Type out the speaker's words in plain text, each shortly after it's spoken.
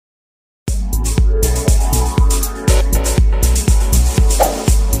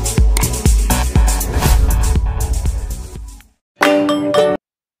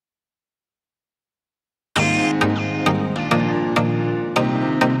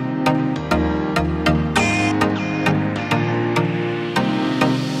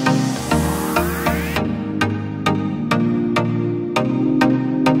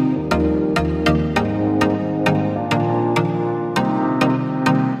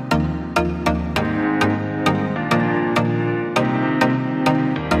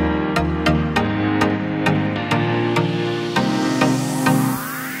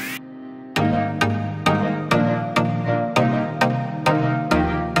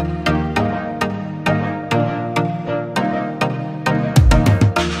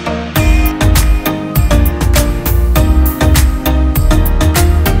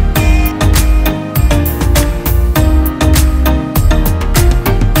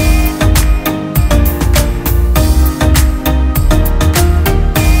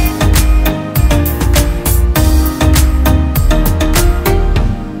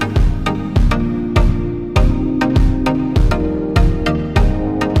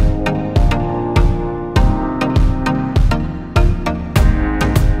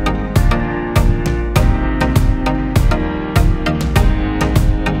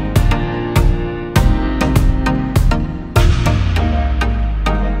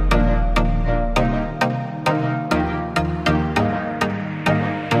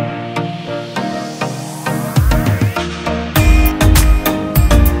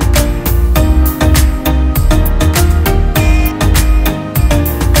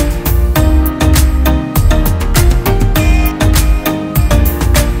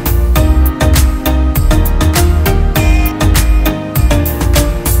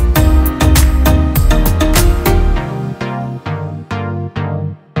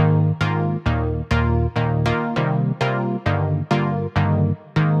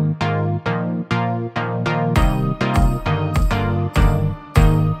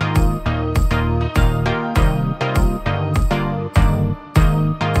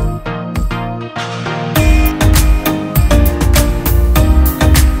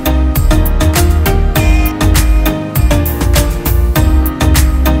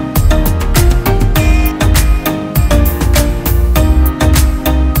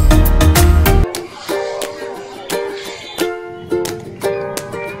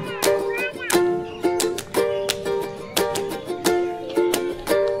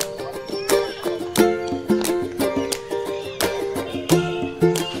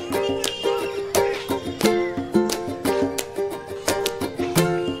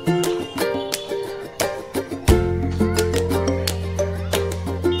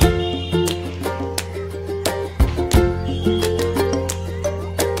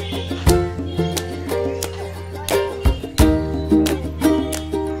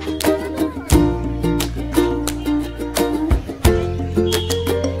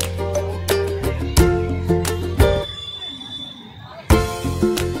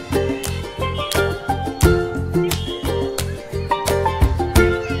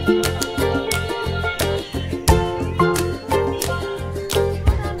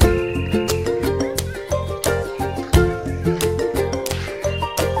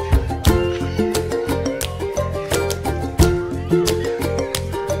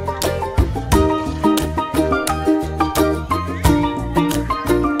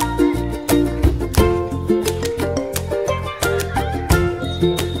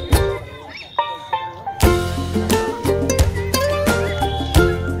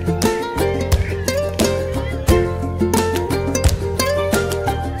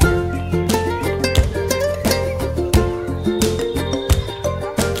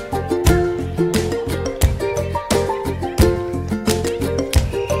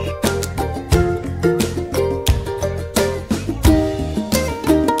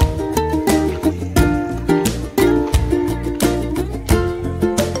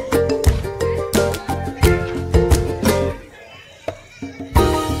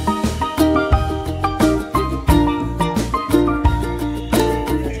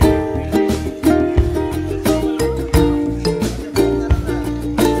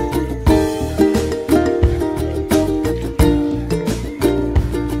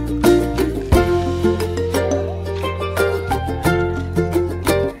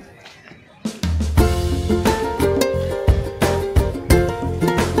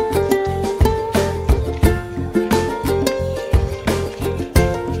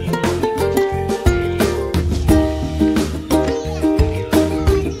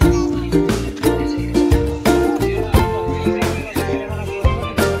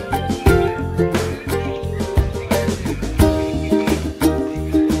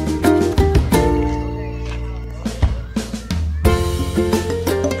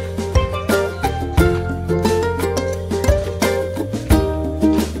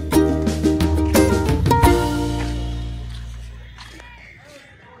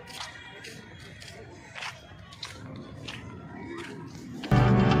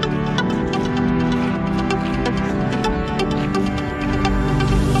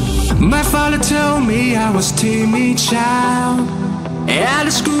My father told me I was timid child. At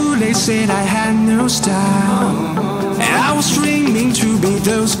the school they said I had no style. I was dreaming to be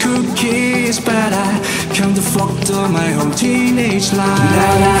those cool kids, but I can't afford my whole teenage life.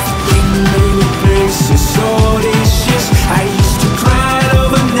 Now I've been many places all these years. I used to cry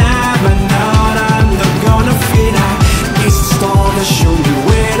overnight, but now I'm not gonna fit. I guess the star that show me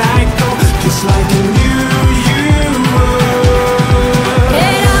where I go, just like a new you.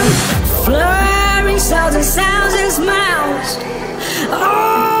 And I'm flying sounds and sounds and smiles.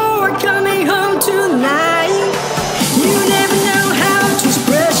 Oh, we're coming home tonight. You never know how to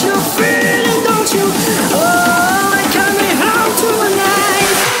express your feeling, don't you? Oh, we're coming home tonight.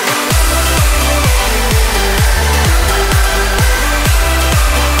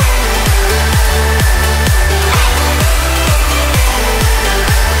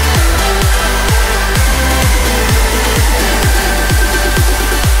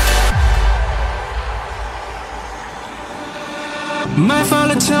 My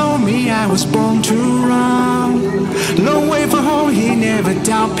father told me I was born to run. Long way from home, he never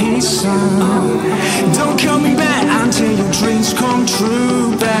doubt his son. Don't call me back until your dreams come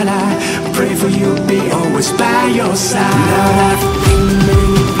true, but I pray for you, be always by your side. Now I've been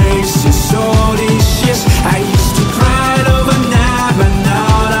many places all these years. I used to cry overnight, but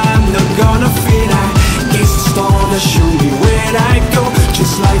now I'm not gonna fit. I guess the star that show me where I go,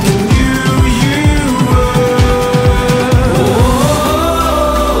 just like a